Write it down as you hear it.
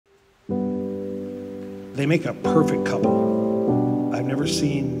They make a perfect couple. I've never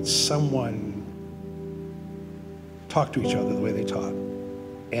seen someone talk to each other the way they talk.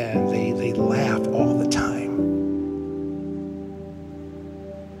 And they laugh all the time.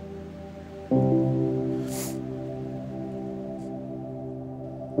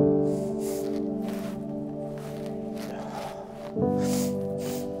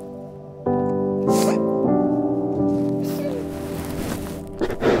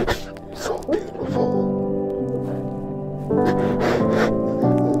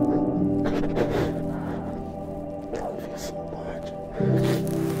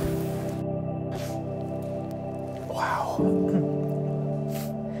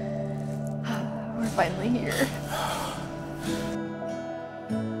 We're finally here.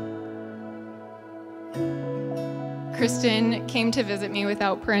 Kristen came to visit me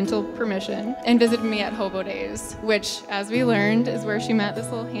without parental permission and visited me at Hobo Days, which, as we learned, is where she met this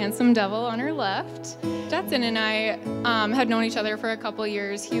little handsome devil on her left. Stetson and I had known each other for a couple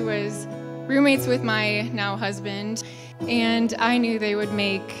years. He was roommates with my now husband, and I knew they would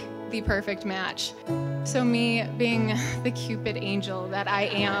make the perfect match. So me, being the Cupid angel that I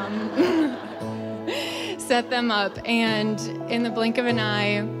am, set them up, and in the blink of an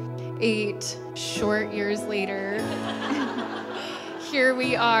eye, 8 short years later, here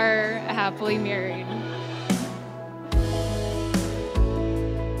we are, happily married.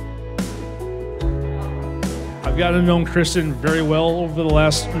 I've gotten to know Kristen very well over the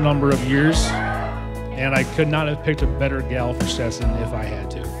last number of years, and I could not have picked a better gal for Stetson if I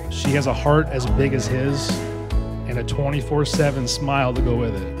had to. She has a heart as big as his and a 24/7 smile to go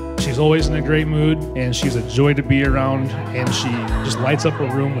with it. She's always in a great mood, and she's a joy to be around, and she just lights up a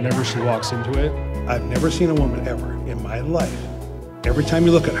room whenever she walks into it. I've never seen a woman ever in my life. Every time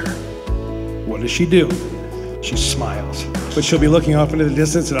you look at her, what does she do? She smiles. But she'll be looking off into the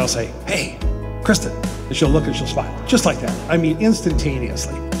distance, and I'll say, "Hey, Kristen." And she'll look and she'll smile, just like that. I mean,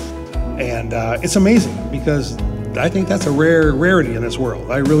 instantaneously. And it's amazing, because I think that's a rarity in this world.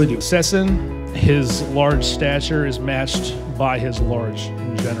 I really do. Stetson, his large stature is matched by his large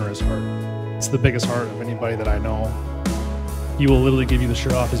and generous heart. It's the biggest heart of anybody that I know. He will literally give you the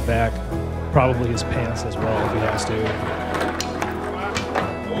shirt off his back, probably his pants as well if he has to.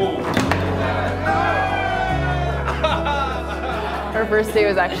 Our first day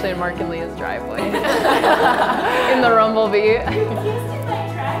was actually in Mark and Leah's driveway. In the Rumblebee.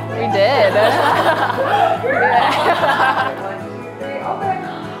 We did. Yeah. 1, 2, 3, open.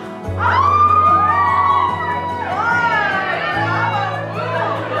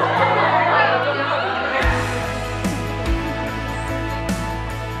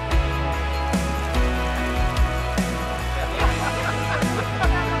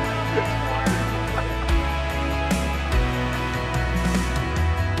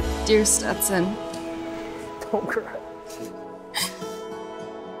 Dear Stetson, Don't cry.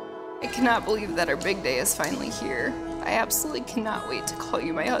 I cannot believe that our big day is finally here. I absolutely cannot wait to call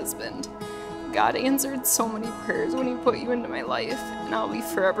you my husband. God answered so many prayers when he put you into my life, and I'll be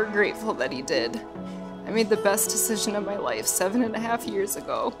forever grateful that he did. I made the best decision of my life 7.5 years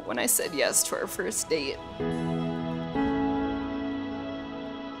ago when I said yes to our first date.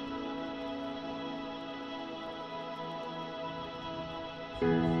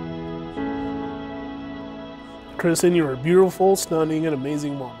 Kristen, you are a beautiful, stunning, and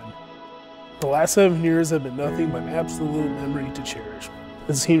amazing woman. The last 7 years have been nothing but an absolute memory to cherish.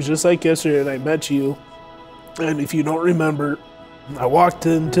 It seems just like yesterday that I met you, and if you don't remember, I walked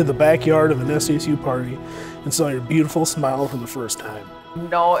into the backyard of an SASU party and saw your beautiful smile for the first time.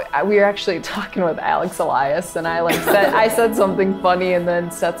 No, we were actually talking with Alex Elias, and I said something funny, and then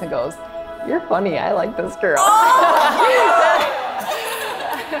Stetson goes, "You're funny, I like this girl."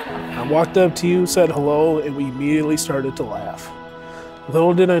 I walked up to you, said hello, and we immediately started to laugh.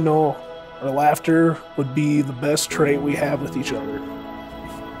 Little did I know, our laughter would be the best trait we have with each other.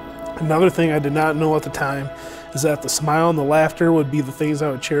 Another thing I did not know at the time is that the smile and the laughter would be the things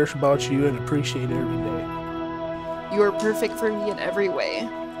I would cherish about you and appreciate every day. You are perfect for me in every way.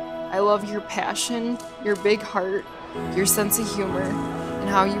 I love your passion, your big heart, your sense of humor, and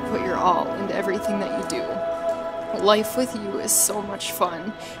how you put your all into everything that you do. Life with you is so much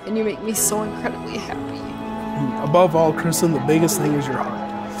fun, and you make me so incredibly happy. Above all, Kristen, the biggest thing is your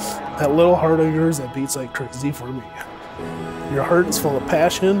heart. That little heart of yours that beats like crazy for me. Your heart is full of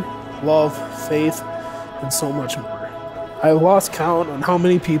passion, love, faith, and so much more. I lost count on how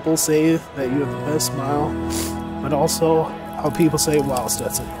many people say that you have the best smile, but also how people say, "Wow,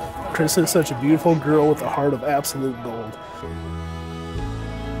 Stetson, Kristen is such a beautiful girl with a heart of absolute gold."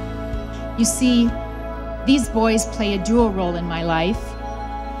 You see, these boys play a dual role in my life.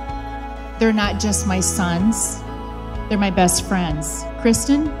 They're not just my sons, they're my best friends.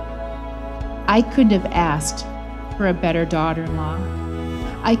 Kristen, I couldn't have asked for a better daughter-in-law.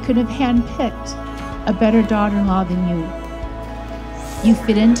 I could have handpicked a better daughter-in-law than you. You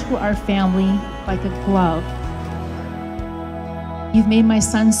fit into our family like a glove. You've made my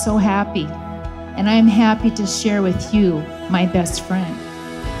son so happy, and I'm happy to share with you, my best friend.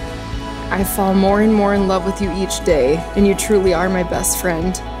 I fall more and more in love with you each day, and you truly are my best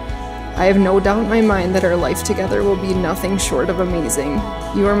friend. I have no doubt in my mind that our life together will be nothing short of amazing.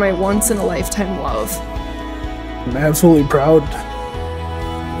 You are my once-in-a-lifetime love. I'm absolutely proud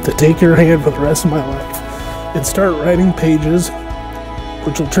to take your hand for the rest of my life and start writing pages,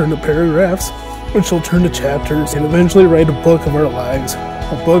 which will turn to paragraphs, which will turn to chapters, and eventually write a book of our lives.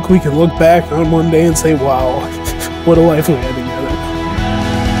 A book we can look back on one day and say, wow, what a life we had together.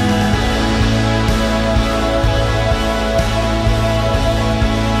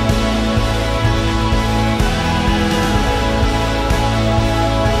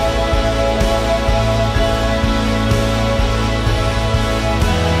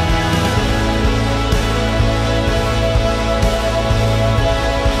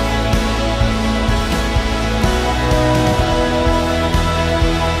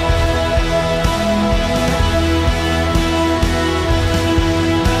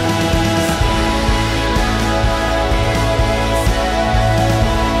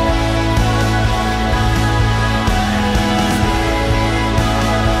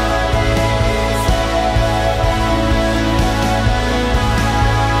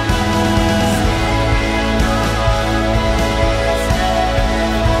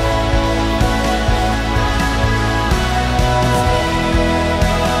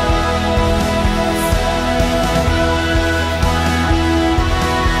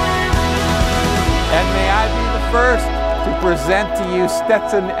 First, to present to you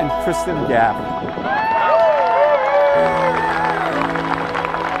Stetson and Kristen Gavin.